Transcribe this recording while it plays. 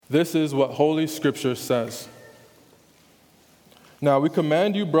This is what Holy Scripture says. Now we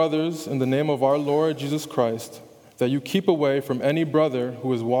command you, brothers, in the name of our Lord Jesus Christ, that you keep away from any brother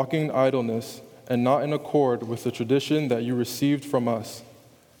who is walking in idleness and not in accord with the tradition that you received from us.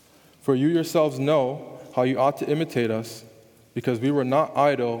 For you yourselves know how you ought to imitate us, because we were not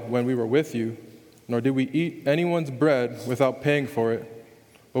idle when we were with you, nor did we eat anyone's bread without paying for it.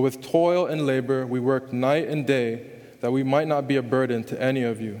 But with toil and labor we worked night and day, that we might not be a burden to any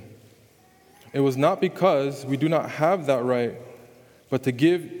of you. It was not because we do not have that right, but to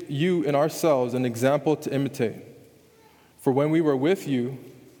give you in ourselves an example to imitate. For when we were with you,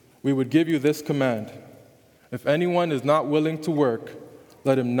 we would give you this command: if anyone is not willing to work,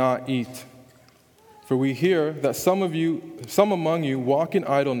 let him not eat. For we hear that some among you walk in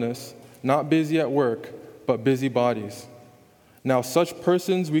idleness, not busy at work, but busybodies. Now such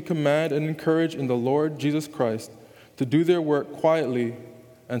persons we command and encourage in the Lord Jesus Christ to do their work quietly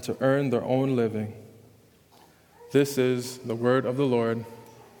and to earn their own living. This is the word of the Lord.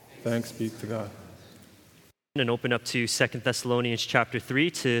 Thanks be to God. And open up to 2 Thessalonians chapter 3,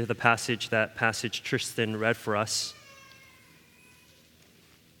 to the passage Tristan read for us.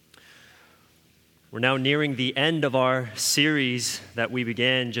 We're now nearing the end of our series that we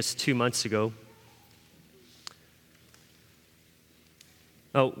began just 2 months ago.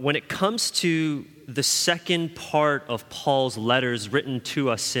 When it comes to the second part of Paul's letters written to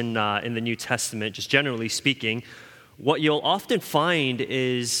us in the New Testament, just generally speaking, what you'll often find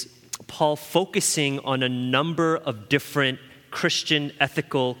is Paul focusing on a number of different Christian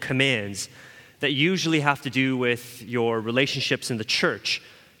ethical commands that usually have to do with your relationships in the church,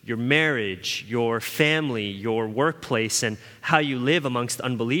 your marriage, your family, your workplace, and how you live amongst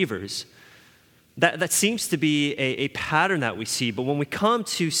unbelievers. That seems to be a pattern that we see. But when we come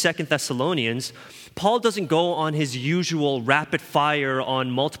to 2 Thessalonians, Paul doesn't go on his usual rapid fire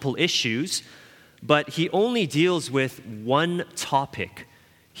on multiple issues, but he only deals with one topic.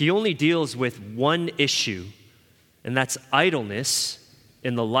 He only deals with one issue, and that's idleness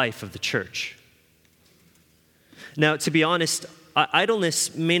in the life of the church. Now, to be honest,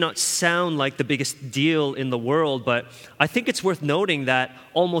 idleness may not sound like the biggest deal in the world, but I think it's worth noting that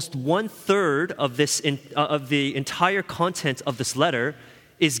almost 1/3 of the entire content of this letter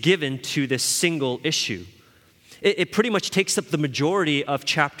is given to this single issue. It pretty much takes up the majority of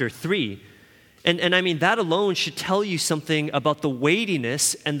chapter 3. And I mean, that alone should tell you something about the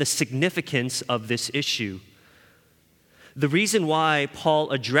weightiness and the significance of this issue. The reason why Paul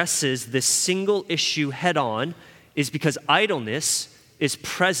addresses this single issue head on is because idleness is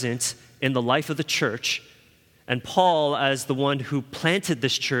present in the life of the church, and Paul, as the one who planted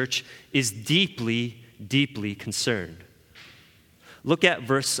this church, is deeply, deeply concerned. Look at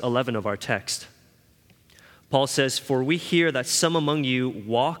verse 11 of our text. Paul says, "For we hear that some among you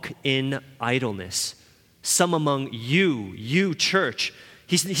walk in idleness." Some among you church.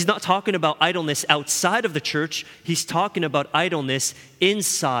 He's not talking about idleness outside of the church. He's talking about idleness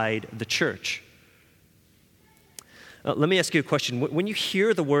inside the church. Let me ask you a question. When you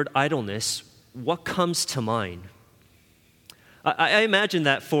hear the word idleness, what comes to mind? I imagine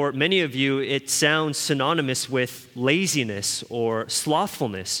that for many of you, it sounds synonymous with laziness or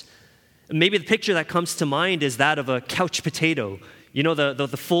slothfulness. Maybe the picture that comes to mind is that of a couch potato. You know,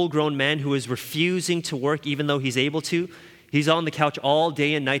 the full-grown man who is refusing to work even though he's able to. He's on the couch all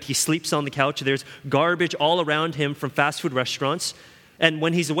day and night. He sleeps on the couch. There's garbage all around him from fast food restaurants. And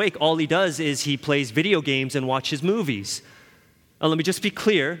when he's awake, all he does is he plays video games and watches movies. Now, let me just be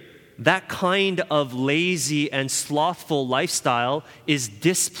clear. That kind of lazy and slothful lifestyle is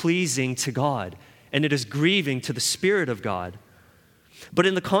displeasing to God, and it is grieving to the Spirit of God. But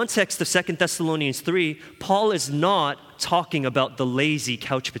in the context of 2 Thessalonians 3, Paul is not talking about the lazy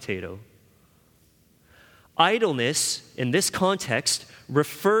couch potato. Idleness, in this context,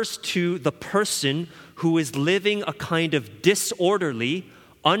 refers to the person who is living a kind of disorderly,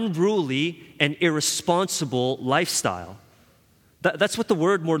 unruly, and irresponsible lifestyle. That's what the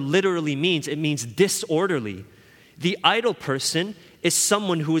word more literally means. It means disorderly. The idle person is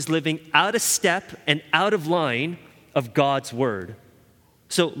someone who is living out of step and out of line of God's word.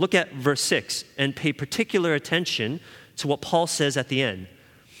 So look at verse 6 and pay particular attention to what Paul says at the end.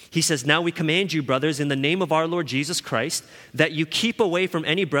 He says, "Now we command you, brothers, in the name of our Lord Jesus Christ, that you keep away from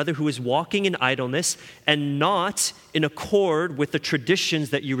any brother who is walking in idleness and not in accord with the traditions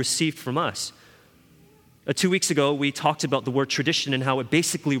that you received from us." 2 weeks ago, we talked about the word tradition and how it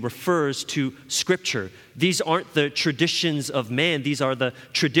basically refers to Scripture. These aren't the traditions of man, these are the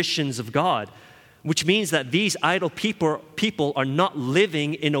traditions of God, which means that these idle people are not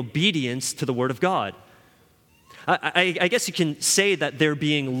living in obedience to the Word of God. I guess you can say that they're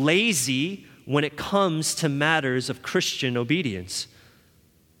being lazy when it comes to matters of Christian obedience.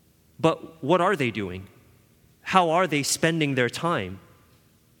 But what are they doing? How are they spending their time?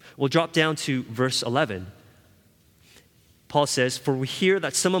 We'll drop down to verse 11. Paul says, "For we hear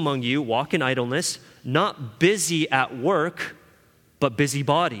that some among you walk in idleness, not busy at work, but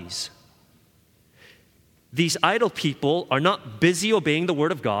busybodies." These idle people are not busy obeying the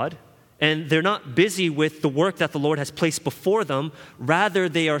word of God, and they're not busy with the work that the Lord has placed before them. Rather,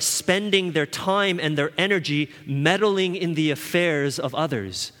 they are spending their time and their energy meddling in the affairs of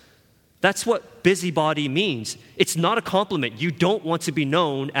others. That's what busybody means. It's not a compliment. You don't want to be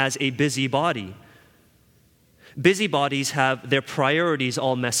known as a busybody. Busybodies have their priorities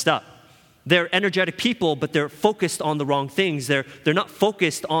all messed up. They're energetic people, but they're focused on the wrong things. They're not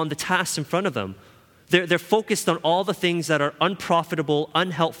focused on the tasks in front of them. They're focused on all the things that are unprofitable,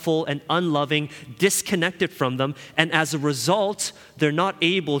 unhelpful, and unloving, disconnected from them. And as a result, they're not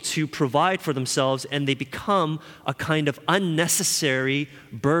able to provide for themselves, and they become a kind of unnecessary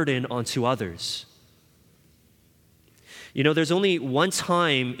burden onto others. You know, there's only one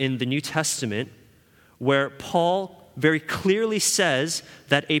time in the New Testament where Paul very clearly says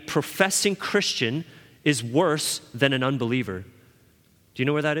that a professing Christian is worse than an unbeliever. Do you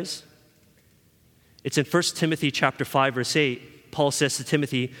know where that is? It's in 1 Timothy chapter 5, verse 8. Paul says to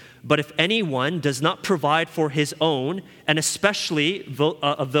Timothy, "But if anyone does not provide for his own, and especially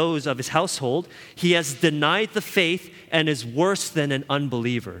of those of his household, he has denied the faith and is worse than an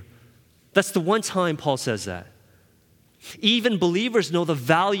unbeliever." That's the one time Paul says that. Even believers know the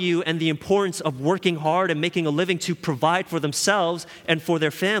value and the importance of working hard and making a living to provide for themselves and for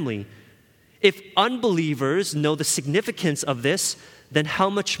their family. If unbelievers know the significance of this, then how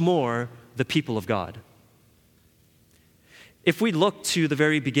much more the people of God? If we look to the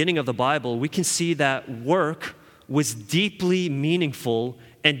very beginning of the Bible, we can see that work was deeply meaningful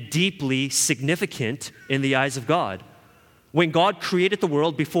and deeply significant in the eyes of God. When God created the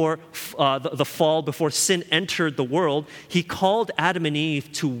world before the fall, before sin entered the world, He called Adam and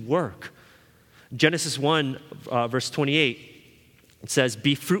Eve to work. Genesis 1, verse 28, it says,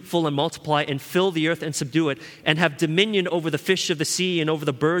 "Be fruitful and multiply and fill the earth and subdue it, and have dominion over the fish of the sea and over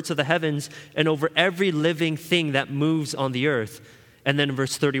the birds of the heavens and over every living thing that moves on the earth." And then in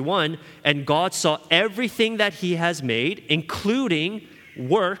verse 31, "And God saw everything that He has made, including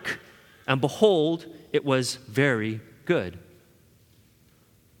work, and behold, it was very good."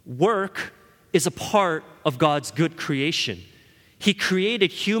 Work is a part of God's good creation. He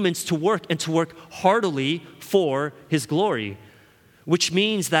created humans to work and to work heartily for His glory, which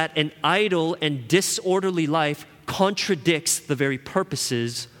means that an idle and disorderly life contradicts the very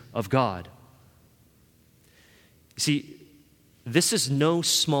purposes of God. See, this is no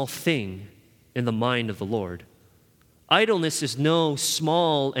small thing in the mind of the Lord. Idleness is no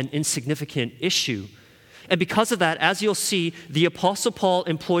small and insignificant issue. And because of that, as you'll see, the Apostle Paul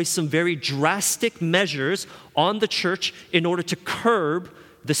employs some very drastic measures on the church in order to curb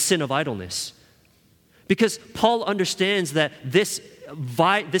the sin of idleness. Because Paul understands that this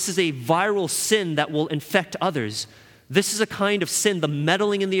is a viral sin that will infect others. This is a kind of sin, the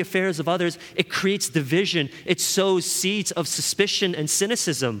meddling in the affairs of others. It creates division. It sows seeds of suspicion and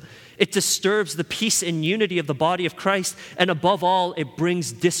cynicism. It disturbs the peace and unity of the body of Christ. And above all, it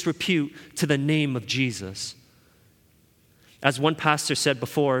brings disrepute to the name of Jesus. As one pastor said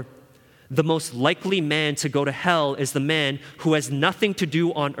before, the most likely man to go to hell is the man who has nothing to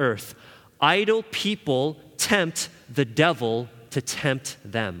do on earth. Idle people tempt the devil to tempt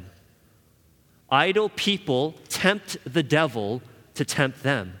them. Idle people tempt the devil to tempt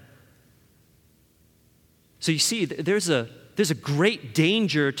them. So you see, there's a great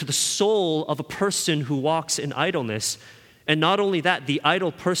danger to the soul of a person who walks in idleness. And not only that, the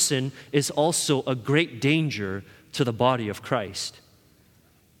idle person is also a great danger to the body of Christ.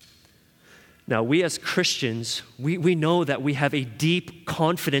 Now, we as Christians, we know that we have a deep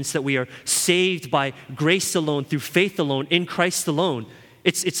confidence that we are saved by grace alone, through faith alone, in Christ alone.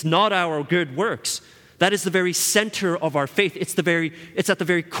 It's not our good works. That is the very center of our faith. It's at the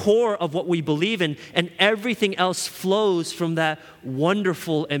very core of what we believe in, and everything else flows from that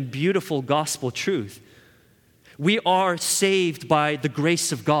wonderful and beautiful gospel truth. We are saved by the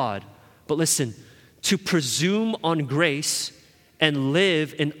grace of God. But listen, to presume on grace and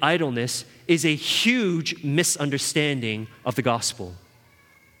live in idleness is a huge misunderstanding of the gospel.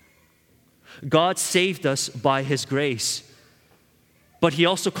 God saved us by His grace, but He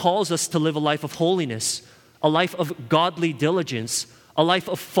also calls us to live a life of holiness, a life of godly diligence, a life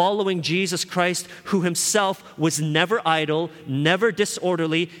of following Jesus Christ, who himself was never idle, never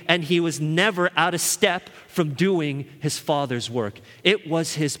disorderly, and he was never out of step from doing his Father's work. It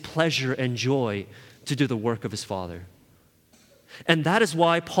was his pleasure and joy to do the work of his Father. And that is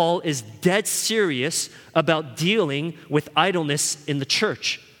why Paul is dead serious about dealing with idleness in the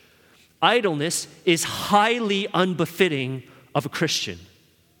church. Idleness is highly unbefitting of a Christian.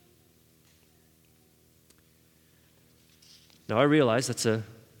 Now, I realize that's a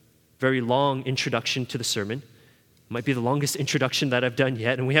very long introduction to the sermon. It might be the longest introduction that I've done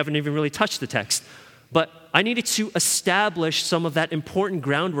yet, and we haven't even really touched the text. But I needed to establish some of that important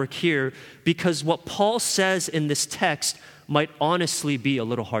groundwork here, because what Paul says in this text might honestly be a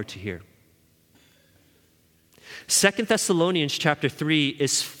little hard to hear. 2 Thessalonians chapter 3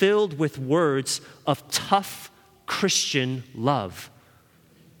 is filled with words of tough Christian love.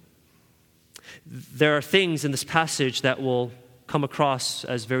 There are things in this passage that will come across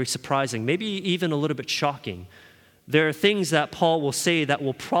as very surprising, maybe even a little bit shocking. There are things that Paul will say that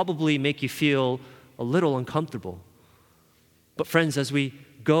will probably make you feel a little uncomfortable. But friends, as we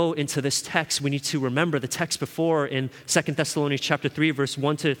go into this text, we need to remember the text before in 2 Thessalonians chapter 3, verse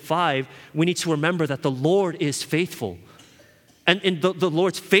 1 to 5. We need to remember that the Lord is faithful. And the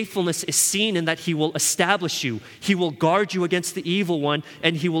Lord's faithfulness is seen in that he will establish you. He will guard you against the evil one,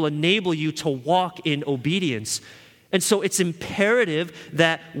 and he will enable you to walk in obedience. And so it's imperative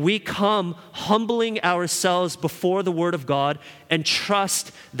that we come humbling ourselves before the Word of God and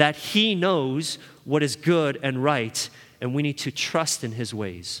trust that he knows what is good and right, and we need to trust in his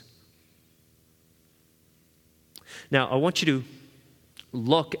ways. Now, I want you to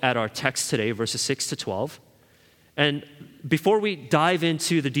look at our text today, verses 6 to 12. And before we dive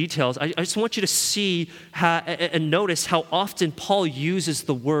into the details, I just want you to see and notice how often Paul uses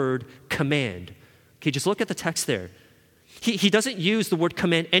the word command. Okay, just look at the text there. He doesn't use the word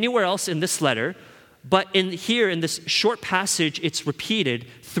command anywhere else in this letter, but in this short passage, it's repeated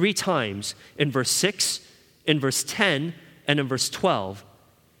 3 times in verse 6, in verse 10, and in verse 12.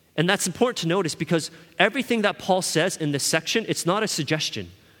 And that's important to notice because everything that Paul says in this section, it's not a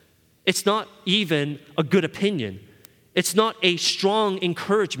suggestion. It's not even a good opinion. It's not a strong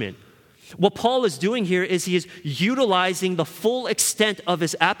encouragement. What Paul is doing here is he is utilizing the full extent of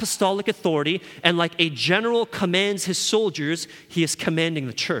his apostolic authority, and like a general commands his soldiers, he is commanding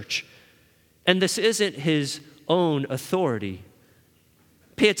the church. And this isn't his own authority.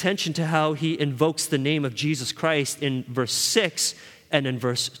 Pay attention to how he invokes the name of Jesus Christ in verse 6 and in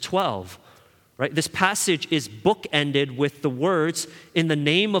verse 12. Right? This passage is bookended with the words, in the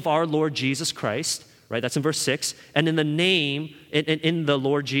name of our Lord Jesus Christ. Right, that's in verse 6, and in the name, in the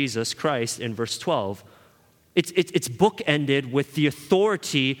Lord Jesus Christ in verse 12. It's bookended with the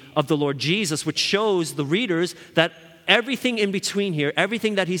authority of the Lord Jesus, which shows the readers that everything in between here,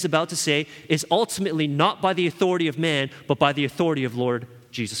 everything that he's about to say, is ultimately not by the authority of man, but by the authority of Lord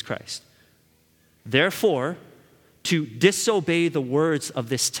Jesus Christ. Therefore, to disobey the words of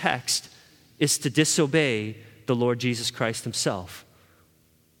this text is to disobey the Lord Jesus Christ himself.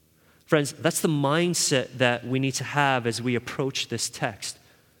 Friends, that's the mindset that we need to have as we approach this text.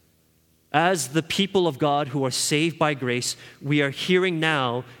 As the people of God who are saved by grace, we are hearing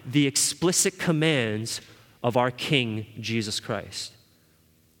now the explicit commands of our King, Jesus Christ.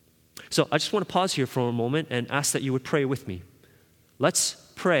 So I just want to pause here for a moment and ask that you would pray with me. Let's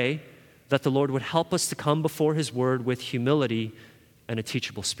pray that the Lord would help us to come before his word with humility and a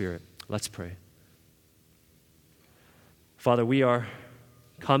teachable spirit. Let's pray. Father, we are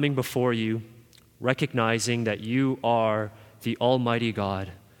coming before you, recognizing that you are the Almighty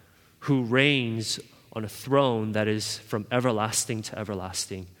God who reigns on a throne that is from everlasting to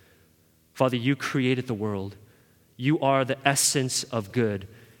everlasting. Father, you created the world. You are the essence of good.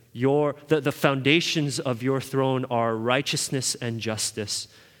 The foundations of your throne are righteousness and justice.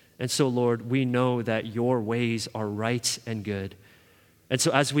 And so, Lord, we know that your ways are right and good. And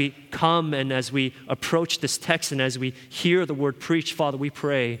so as we come and as we approach this text and as we hear the word preached, Father, we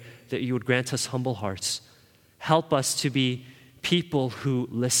pray that you would grant us humble hearts. Help us to be people who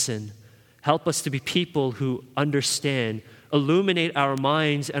listen. Help us to be people who understand. Illuminate our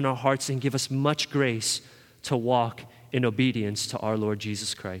minds and our hearts and give us much grace to walk in obedience to our Lord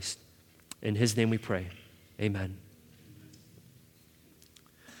Jesus Christ. In his name we pray. Amen.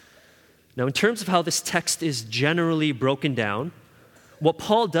 Now, in terms of how this text is generally broken down, what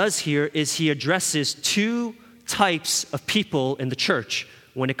Paul does here is he addresses 2 types of people in the church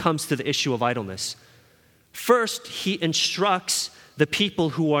when it comes to the issue of idleness. First, he instructs the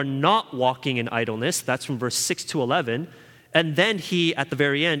people who are not walking in idleness. That's from verse 6 to 11. And then he, at the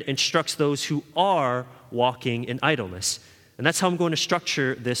very end, instructs those who are walking in idleness. And that's how I'm going to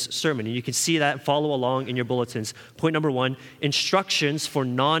structure this sermon. And you can see that and follow along in your bulletins. Point number 1, instructions for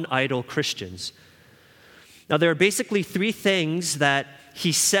non-idle Christians. Now, there are basically 3 things that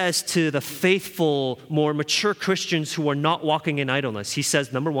he says to the faithful, more mature Christians who are not walking in idleness. He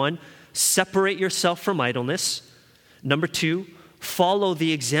says, number 1, separate yourself from idleness. Number 2, follow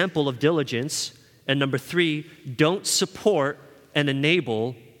the example of diligence. And number 3, don't support and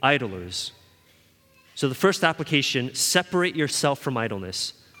enable idlers. So the first application, separate yourself from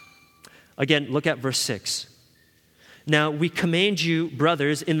idleness. Again, look at verse 6. Now we command you,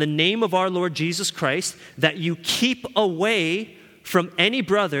 brothers, in the name of our Lord Jesus Christ, that you keep away from any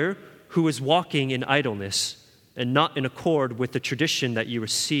brother who is walking in idleness and not in accord with the tradition that you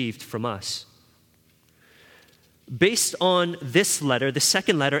received from us. Based on this letter, the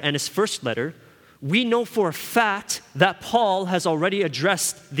second letter, and his first letter, we know for a fact that Paul has already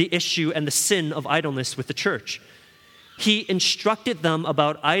addressed the issue and the sin of idleness with the church. He instructed them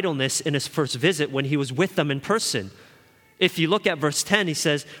about idleness in his first visit when he was with them in person. If you look at verse 10, he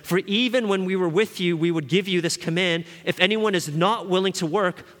says, "For even when we were with you, we would give you this command, if anyone is not willing to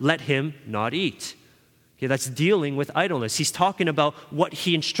work, let him not eat." Okay, that's dealing with idleness. He's talking about what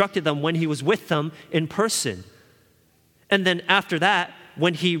he instructed them when he was with them in person. And then after that,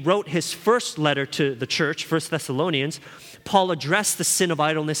 when he wrote his first letter to the church, 1 Thessalonians, Paul addressed the sin of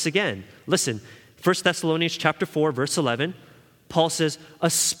idleness again. Listen, 1 Thessalonians chapter 4, verse 11, Paul says,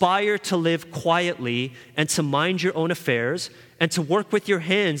 "Aspire to live quietly and to mind your own affairs and to work with your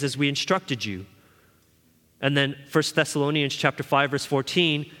hands as we instructed you." And then 1 Thessalonians chapter 5, verse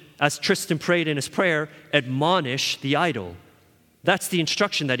 14, as Tristan prayed in his prayer, admonish the idle. That's the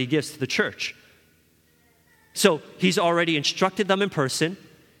instruction that he gives to the church. So he's already instructed them in person.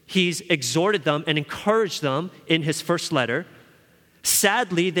 He's exhorted them and encouraged them in his first letter.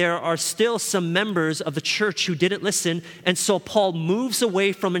 Sadly, there are still some members of the church who didn't listen, and so Paul moves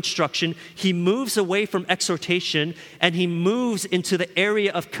away from instruction, he moves away from exhortation, and he moves into the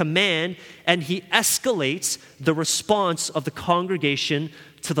area of command, and he escalates the response of the congregation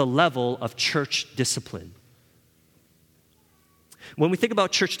to the level of church discipline. When we think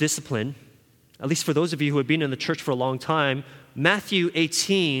about church discipline, at least for those of you who have been in the church for a long time, Matthew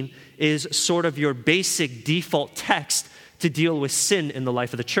 18 is sort of your basic default text to deal with sin in the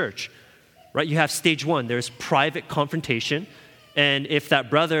life of the church, right? You have stage 1, there's private confrontation, and if that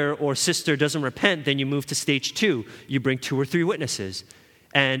brother or sister doesn't repent, then you move to stage 2, you bring 2 or 3 witnesses.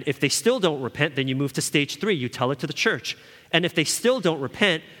 And if they still don't repent, then you move to stage 3, you tell it to the church. And if they still don't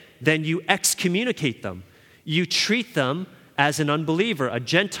repent, then you excommunicate them. You treat them as an unbeliever, a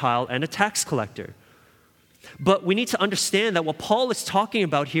Gentile, and a tax collector. But we need to understand that what Paul is talking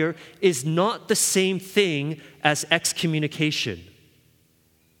about here is not the same thing as excommunication.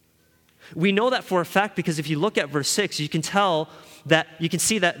 We know that for a fact because if you look at verse 6, you can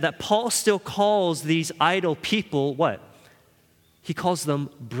see that Paul still calls these idle people what? He calls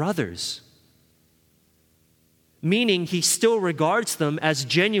them brothers. Meaning he still regards them as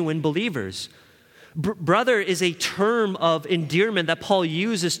genuine believers. Brother is a term of endearment that Paul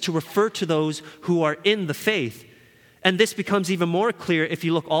uses to refer to those who are in the faith. And this becomes even more clear if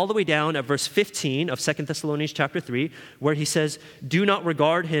you look all the way down at verse 15 of 2 Thessalonians chapter 3, where he says, "Do not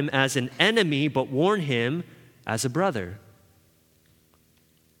regard him as an enemy, but warn him as a brother."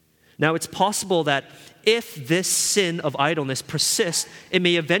 Now, it's possible that if this sin of idleness persists, it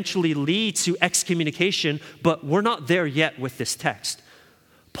may eventually lead to excommunication, but we're not there yet with this text.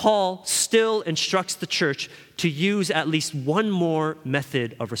 Paul still instructs the church to use at least one more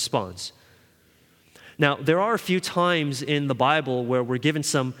method of response. Now, there are a few times in the Bible where we're given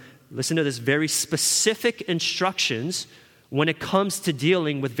some, listen to this, very specific instructions when it comes to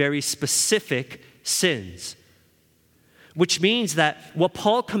dealing with very specific sins. Which means that what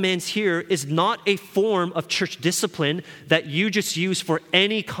Paul commands here is not a form of church discipline that you just use for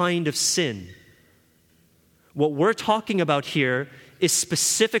any kind of sin. What we're talking about here is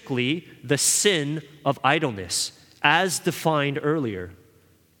specifically the sin of idleness, as defined earlier.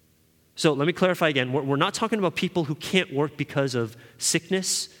 So let me clarify again. We're not talking about people who can't work because of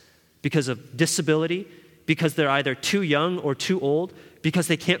sickness, because of disability, because they're either too young or too old, because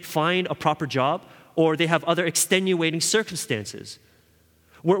they can't find a proper job, or they have other extenuating circumstances.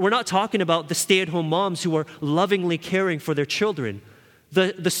 We're not talking about the stay-at-home moms who are lovingly caring for their children,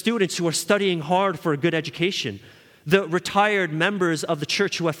 the students who are studying hard for a good education, the retired members of the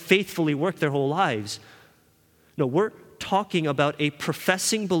church who have faithfully worked their whole lives. No, we're talking about a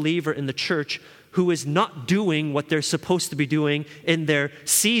professing believer in the church who is not doing what they're supposed to be doing in their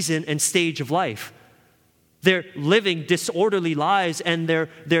season and stage of life. They're living disorderly lives, and they're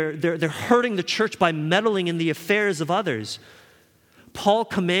hurting the church by meddling in the affairs of others. Paul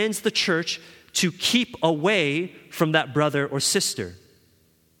commands the church to keep away from that brother or sister.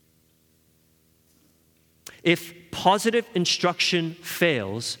 If positive instruction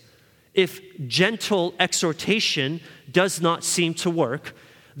fails, if gentle exhortation does not seem to work,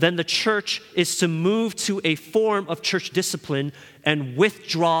 then the church is to move to a form of church discipline and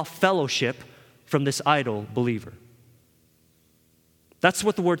withdraw fellowship from this idle believer. That's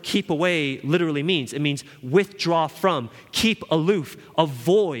what the word keep away literally means. It means withdraw from, keep aloof,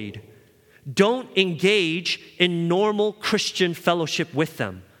 avoid. Don't engage in normal Christian fellowship with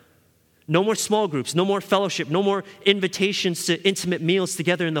them. No more small groups, no more fellowship, no more invitations to intimate meals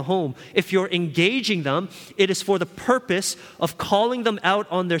together in the home. If you're engaging them, it is for the purpose of calling them out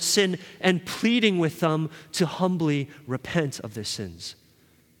on their sin and pleading with them to humbly repent of their sins.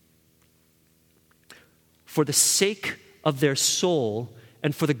 For the sake of their soul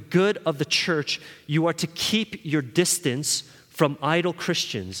and for the good of the church, you are to keep your distance from idle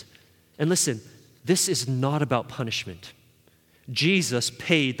Christians. And listen, this is not about punishment. Jesus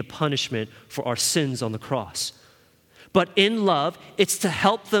paid the punishment for our sins on the cross. But in love, it's to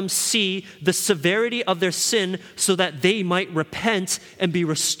help them see the severity of their sin so that they might repent and be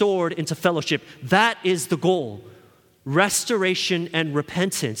restored into fellowship. That is the goal. Restoration and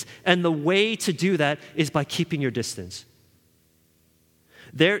repentance. And the way to do that is by keeping your distance.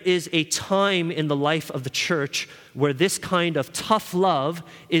 There is a time in the life of the church where this kind of tough love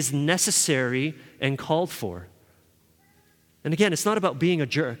is necessary and called for. And again, it's not about being a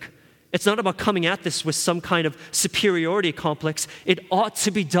jerk. It's not about coming at this with some kind of superiority complex. It ought to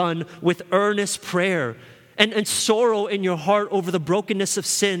be done with earnest prayer and sorrow in your heart over the brokenness of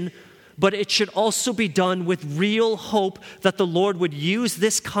sin. But it should also be done with real hope that the Lord would use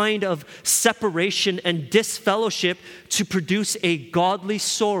this kind of separation and disfellowship to produce a godly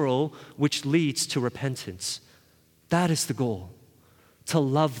sorrow which leads to repentance. That is the goal, to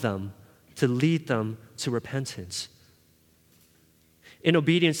love them, to lead them to repentance. In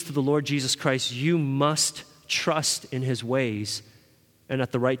obedience to the Lord Jesus Christ, you must trust in his ways and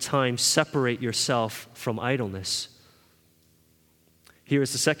at the right time separate yourself from idleness. Here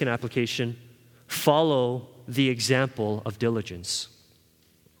is the second application. Follow the example of diligence.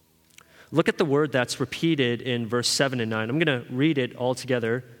 Look at the word that's repeated in verse 7 and 9. I'm going to read it all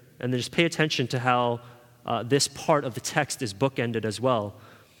together and then just pay attention to how this part of the text is bookended as well.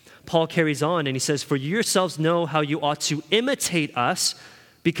 Paul carries on and he says, "For you yourselves know how you ought to imitate us,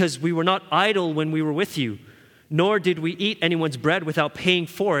 because we were not idle when we were with you, nor did we eat anyone's bread without paying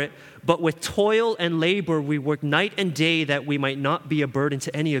for it, but with toil and labor we worked night and day that we might not be a burden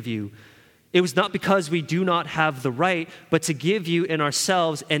to any of you. It was not because we do not have the right, but to give you in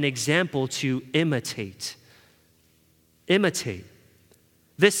ourselves an example to imitate." Imitate.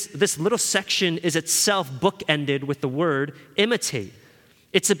 This little section is itself bookended with the word imitate.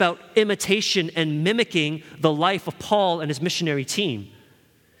 It's about imitation and mimicking the life of Paul and his missionary team.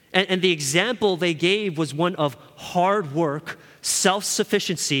 And the example they gave was one of hard work,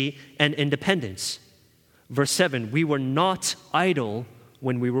 self-sufficiency, and independence. Verse 7, "We were not idle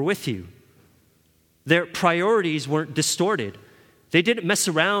when we were with you." Their priorities weren't distorted. They didn't mess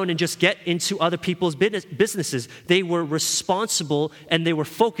around and just get into other people's businesses. They were responsible and they were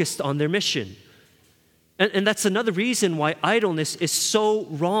focused on their mission. And that's another reason why idleness is so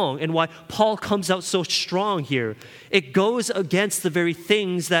wrong and why Paul comes out so strong here. It goes against the very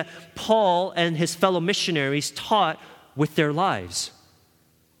things that Paul and his fellow missionaries taught with their lives.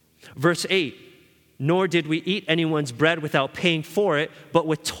 Verse 8, "Nor did we eat anyone's bread without paying for it, but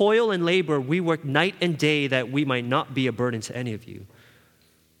with toil and labor we worked night and day that we might not be a burden to any of you."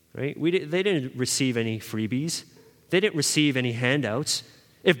 Right? They didn't receive any freebies. They didn't receive any handouts.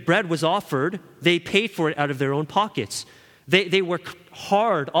 If bread was offered, they paid for it out of their own pockets. They worked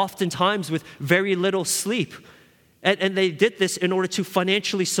hard, oftentimes with very little sleep. And they did this in order to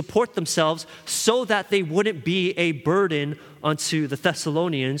financially support themselves so that they wouldn't be a burden onto the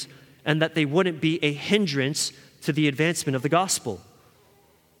Thessalonians and that they wouldn't be a hindrance to the advancement of the gospel.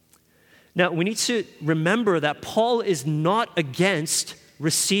 Now, we need to remember that Paul is not against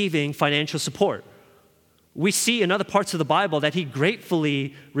receiving financial support. We see in other parts of the Bible that he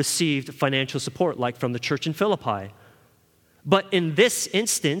gratefully received financial support, like from the church in Philippi. But in this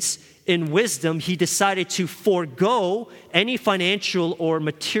instance, in wisdom, he decided to forego any financial or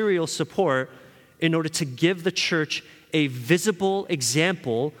material support in order to give the church a visible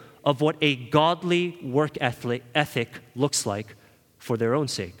example of what a godly work ethic looks like for their own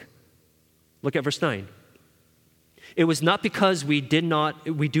sake. Look at verse 9. It was not because we do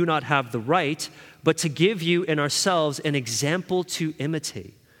not have the right, but to give you in ourselves an example to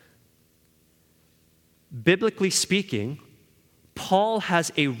imitate. Biblically speaking, Paul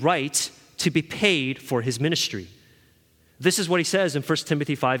has a right to be paid for his ministry. This is what he says in 1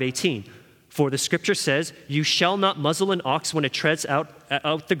 Timothy 5:18. For the scripture says, "You shall not muzzle an ox when it treads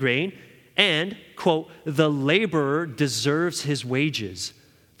out the grain," and, quote, "the laborer deserves his wages."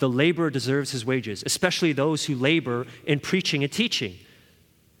 The laborer deserves his wages, especially those who labor in preaching and teaching.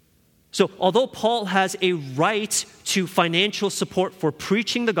 So, although Paul has a right to financial support for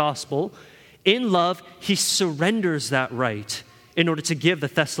preaching the gospel, in love, he surrenders that right in order to give the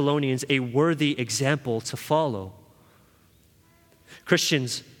Thessalonians a worthy example to follow.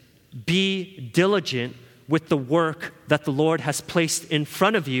 Christians, be diligent with the work that the Lord has placed in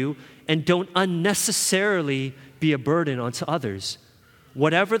front of you, and don't unnecessarily be a burden onto others.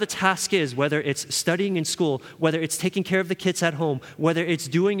 Whatever the task is, whether it's studying in school, whether it's taking care of the kids at home, whether it's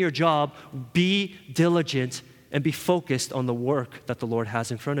doing your job, be diligent and be focused on the work that the Lord has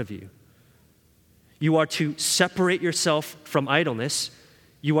in front of you. You are to separate yourself from idleness.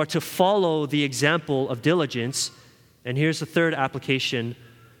 You are to follow the example of diligence. And here's the third application: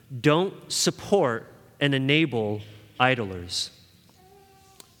 don't support and enable idlers.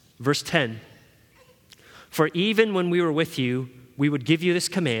 Verse 10, "For even when we were with you, we would give you this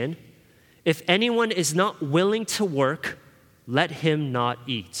command: if anyone is not willing to work, let him not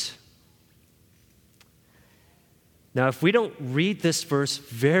eat." Now, if we don't read this verse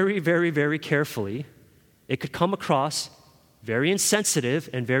very, very, very carefully, it could come across very insensitive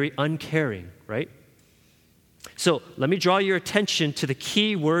and very uncaring, right? So let me draw your attention to the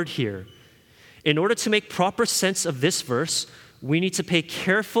key word here. In order to make proper sense of this verse, we need to pay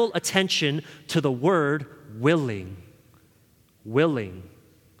careful attention to the word willing. Willing.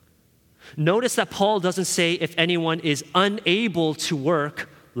 Notice that Paul doesn't say if anyone is unable to work,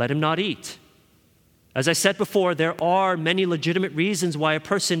 let him not eat. As I said before, there are many legitimate reasons why a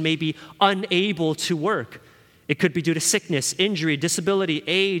person may be unable to work. It could be due to sickness, injury, disability,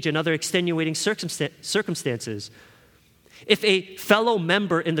 age, and other extenuating circumstances. If a fellow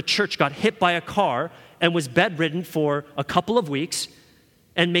member in the church got hit by a car and was bedridden for a couple of weeks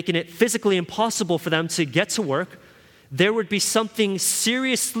and making it physically impossible for them to get to work, there would be something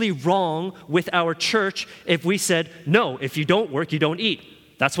seriously wrong with our church if we said, no, if you don't work, you don't eat.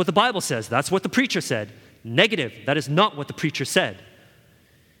 That's what the Bible says. That's what the preacher said. Negative. That is not what the preacher said.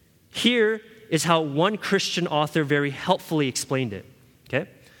 Here is how one Christian author very helpfully explained it. Okay?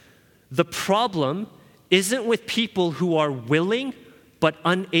 The problem isn't with people who are willing but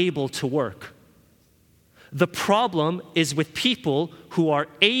unable to work. The problem is with people who are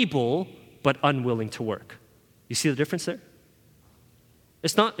able but unwilling to work. You see the difference there?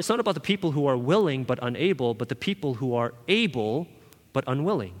 It's not about the people who are willing but unable, but the people who are able but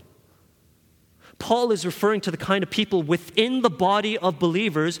unwilling. Paul is referring to the kind of people within the body of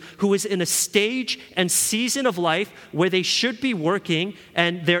believers who is in a stage and season of life where they should be working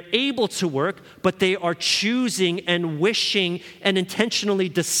and they're able to work, but they are choosing and wishing and intentionally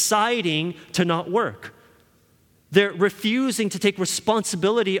deciding to not work. They're refusing to take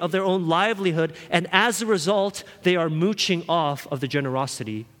responsibility of their own livelihood, and as a result, they are mooching off of the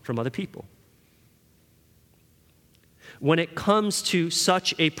generosity from other people. When it comes to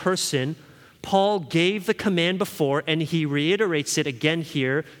such a person, Paul gave the command before, and he reiterates it again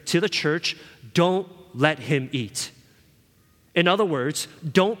here to the church: don't let him eat. In other words,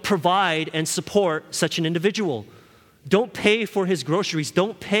 don't provide and support such an individual. Don't pay for his groceries.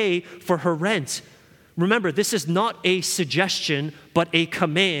 Don't pay for her rent. Remember, this is not a suggestion, but a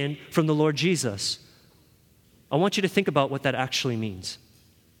command from the Lord Jesus. I want you to think about what that actually means.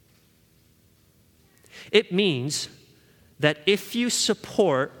 It means that if you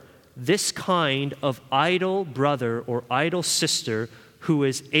support this kind of idle brother or idle sister who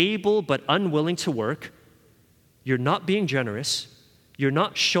is able but unwilling to work, you're not being generous, you're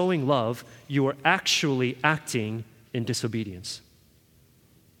not showing love, you are actually acting in disobedience.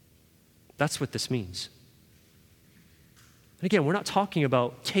 That's what this means. And again, we're not talking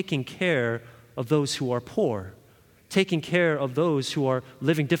about taking care of those who are poor, taking care of those who are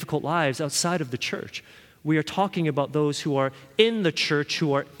living difficult lives outside of the church. We are talking about those who are in the church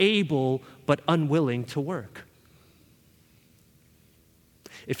who are able but unwilling to work.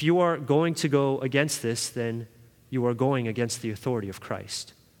 If you are going to go against this, then you are going against the authority of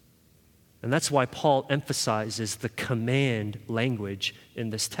Christ. And that's why Paul emphasizes the command language in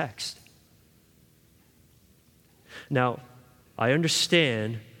this text. Now, I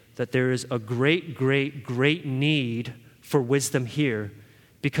understand that there is a great, great, great need for wisdom here,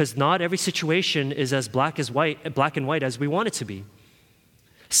 because not every situation is as black and white as we want it to be.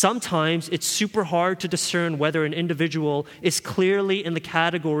 Sometimes it's super hard to discern whether an individual is clearly in the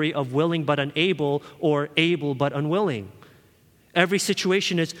category of willing but unable or able but unwilling. Every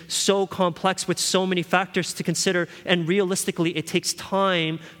situation is so complex with so many factors to consider, and realistically, it takes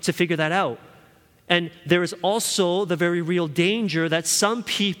time to figure that out. And there is also the very real danger that some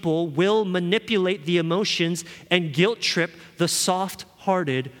people will manipulate the emotions and guilt trip the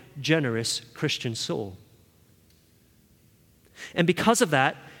soft-hearted, generous Christian soul. And because of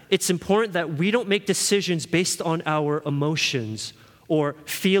that, it's important that we don't make decisions based on our emotions or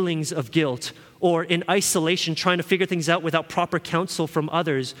feelings of guilt or in isolation trying to figure things out without proper counsel from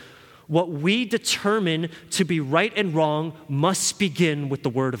others. What we determine to be right and wrong must begin with the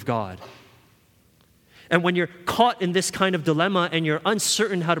Word of God. And when you're caught in this kind of dilemma and you're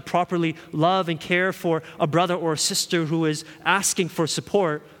uncertain how to properly love and care for a brother or a sister who is asking for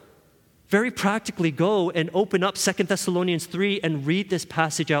support, very practically go and open up 2 Thessalonians 3 and read this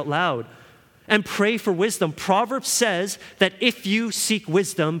passage out loud and pray for wisdom. Proverbs says that if you seek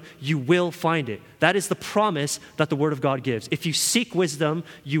wisdom, you will find it. That is the promise that the Word of God gives. If you seek wisdom,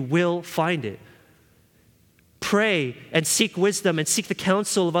 you will find it. Pray and seek wisdom and seek the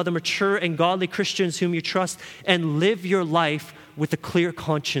counsel of other mature and godly Christians whom you trust, and live your life with a clear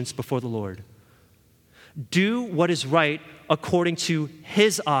conscience before the Lord. Do what is right according to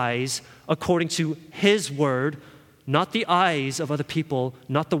His eyes, according to His word, not the eyes of other people,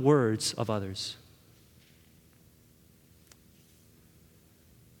 not the words of others.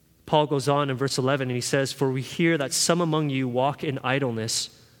 Paul goes on in verse 11 and he says, "For we hear that some among you walk in idleness,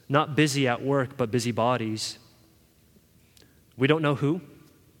 not busy at work, but busy bodies." We don't know who.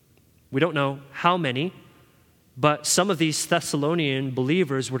 We don't know how many. But some of these Thessalonian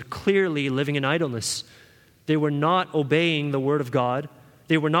believers were clearly living in idleness. They were not obeying the word of God.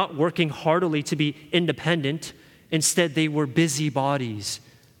 They were not working heartily to be independent. Instead, they were busybodies.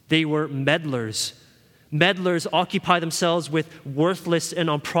 They were meddlers. Meddlers occupy themselves with worthless and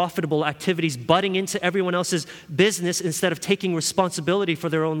unprofitable activities, butting into everyone else's business instead of taking responsibility for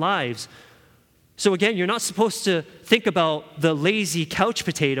their own lives. So again, you're not supposed to think about the lazy couch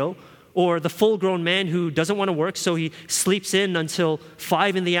potato or the full-grown man who doesn't want to work, so he sleeps in until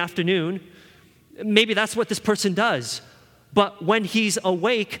 5 p.m. Maybe that's what this person does. But when he's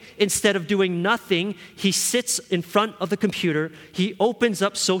awake, instead of doing nothing, he sits in front of the computer, he opens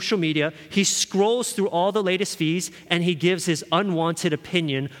up social media, he scrolls through all the latest feeds, and he gives his unwanted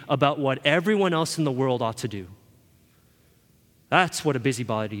opinion about what everyone else in the world ought to do. That's what a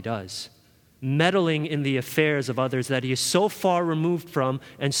busybody does. Meddling in the affairs of others that he is so far removed from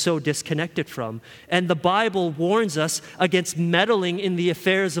and so disconnected from. And the Bible warns us against meddling in the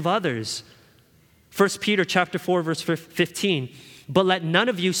affairs of others. 1 Peter chapter 4, verse 15, "But let none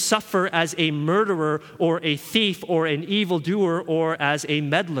of you suffer as a murderer or a thief or an evildoer or as a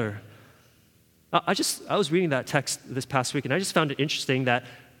meddler." I was reading that text this past week, and I just found it interesting that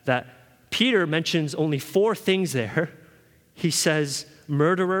Peter mentions only 4 things there. He says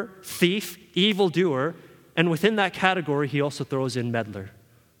murderer, thief, evildoer, and within that category, he also throws in meddler.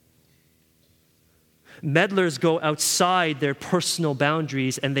 Meddlers go outside their personal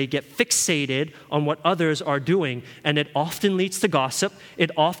boundaries and they get fixated on what others are doing. And it often leads to gossip,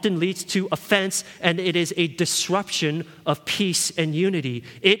 it often leads to offense, and it is a disruption of peace and unity.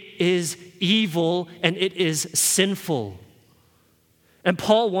 It is evil and it is sinful. And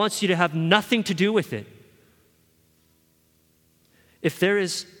Paul wants you to have nothing to do with it. If there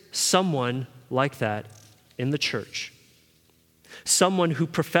is someone like that in the church, someone who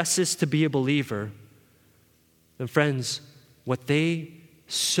professes to be a believer, then friends, what they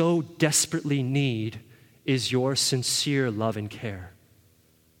so desperately need is your sincere love and care.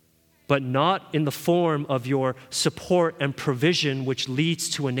 But not in the form of your support and provision, which leads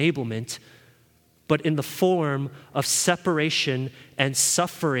to enablement, but in the form of separation and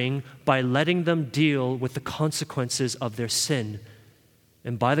suffering by letting them deal with the consequences of their sin.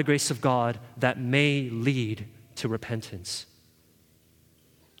 And by the grace of God, that may lead to repentance.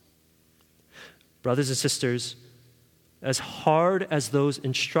 Brothers and sisters, as hard as those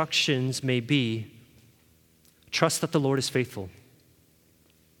instructions may be, trust that the Lord is faithful.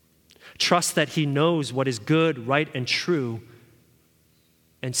 Trust that He knows what is good, right, and true,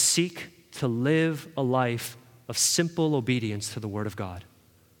 and seek to live a life of simple obedience to the Word of God.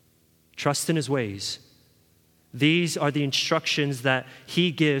 Trust in His ways. These are the instructions that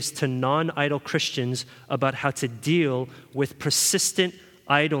He gives to non-idle Christians about how to deal with persistent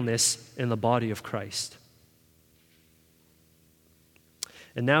idleness in the body of Christ.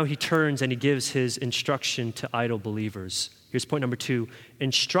 And now He turns and He gives His instruction to idle believers Here's point number 2,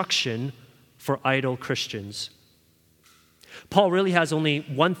 instruction for idle Christians. Paul really has only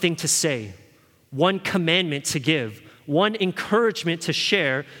one thing to say, one commandment to give, one encouragement to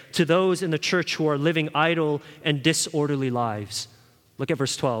share to those in the church who are living idle and disorderly lives. Look at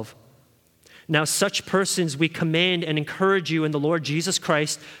verse 12. Now such persons we command and encourage you in the Lord Jesus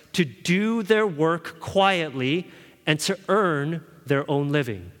Christ to do their work quietly and to earn their own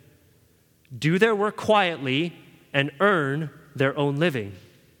living. Do their work quietly and earn their own living.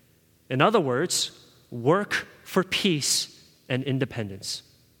 In other words, work for peace and independence.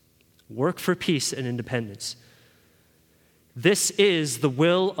 Work for peace and independence. This is the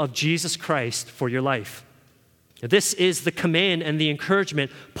will of Jesus Christ for your life. This is the command and the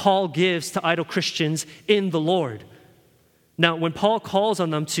encouragement Paul gives to idle Christians in the Lord. Now, when Paul calls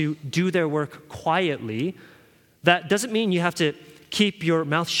on them to do their work quietly, that doesn't mean you have to keep your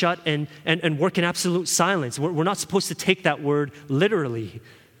mouth shut and work in absolute silence. We're not supposed to take that word literally.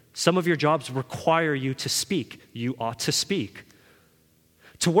 Some of your jobs require you to speak. You ought to speak.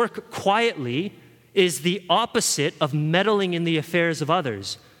 To work quietly is the opposite of meddling in the affairs of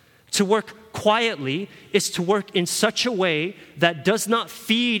others. To work quietly is to work in such a way that does not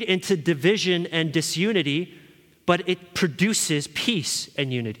feed into division and disunity, but it produces peace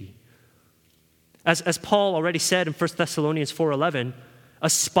and unity. As Paul already said in 1 Thessalonians 4:11,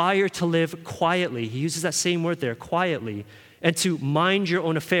 aspire to live quietly. He uses that same word there, quietly, and to mind your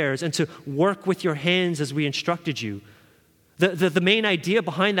own affairs and to work with your hands as we instructed you. The main idea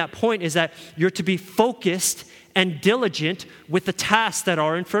behind that point is that you're to be focused and diligent with the tasks that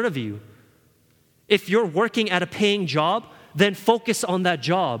are in front of you. If you're working at a paying job, then focus on that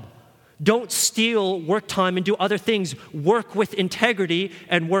job. Don't steal work time and do other things. Work with integrity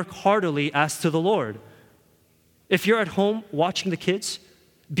and work heartily as to the Lord. If you're at home watching the kids,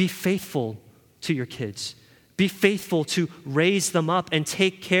 be faithful to your kids. Be faithful to raise them up and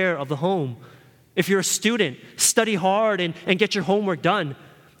take care of the home. If you're a student, study hard and get your homework done.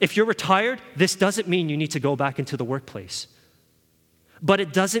 If you're retired, this doesn't mean you need to go back into the workplace. But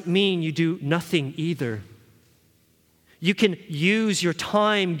it doesn't mean you do nothing either. You can use your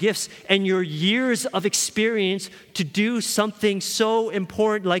time, gifts, and your years of experience to do something so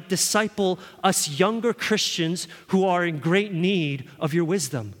important like disciple us younger Christians who are in great need of your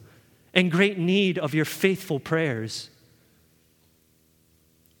wisdom and great need of your faithful prayers.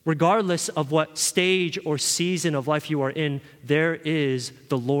 Regardless of what stage or season of life you are in, there is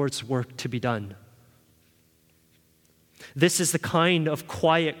the Lord's work to be done. This is the kind of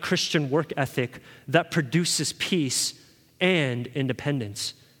quiet Christian work ethic that produces peace and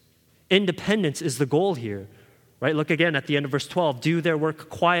independence. Independence is the goal here, right? Look again at the end of verse 12. Do their work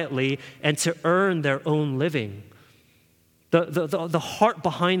quietly and to earn their own living. The heart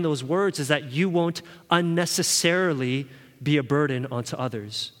behind those words is that you won't unnecessarily be a burden onto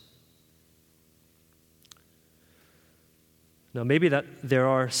others. Now, maybe that there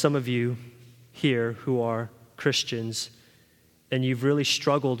are some of you here who are Christians and you've really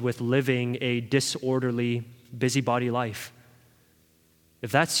struggled with living a disorderly, busybody life.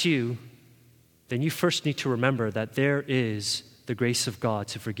 If that's you, then you first need to remember that there is the grace of God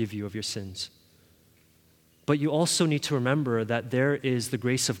to forgive you of your sins. But you also need to remember that there is the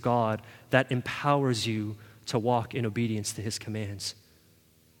grace of God that empowers you to walk in obedience to His commands.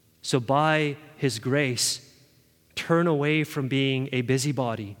 So by His grace, turn away from being a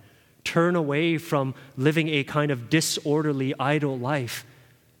busybody. Turn away from living a kind of disorderly, idle life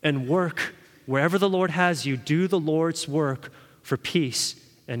and work wherever the Lord has you. Do the Lord's work for peace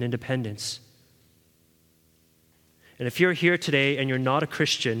and independence. And if you're here today and you're not a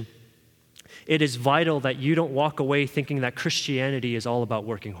Christian, it is vital that you don't walk away thinking that Christianity is all about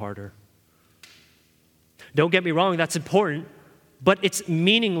working harder. Don't get me wrong, that's important, but it's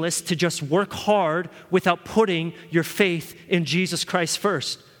meaningless to just work hard without putting your faith in Jesus Christ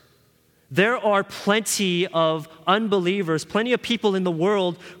first. There are plenty of unbelievers, plenty of people in the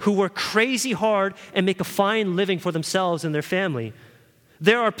world who work crazy hard and make a fine living for themselves and their family.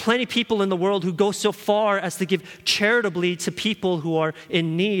 There are plenty of people in the world who go so far as to give charitably to people who are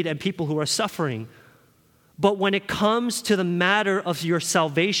in need and people who are suffering. But when it comes to the matter of your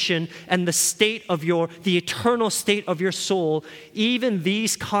salvation and the eternal state of your soul, even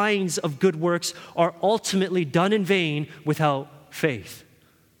these kinds of good works are ultimately done in vain without faith.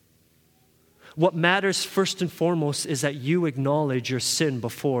 What matters first and foremost is that you acknowledge your sin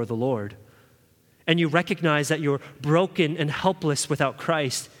before the Lord. And you recognize that you're broken and helpless without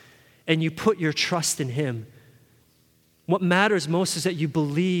Christ, and you put your trust in Him. What matters most is that you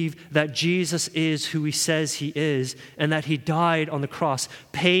believe that Jesus is who he says he is and that he died on the cross,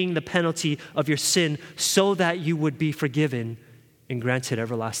 paying the penalty of your sin so that you would be forgiven and granted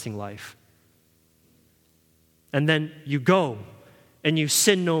everlasting life. And then you go and you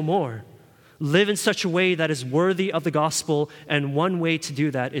sin no more. Live in such a way that is worthy of the gospel, and one way to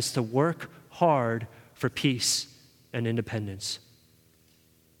do that is to work hard for peace and independence.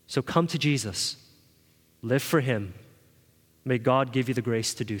 So come to Jesus. Live for him. May God give you the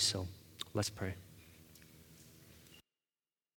grace to do so. Let's pray.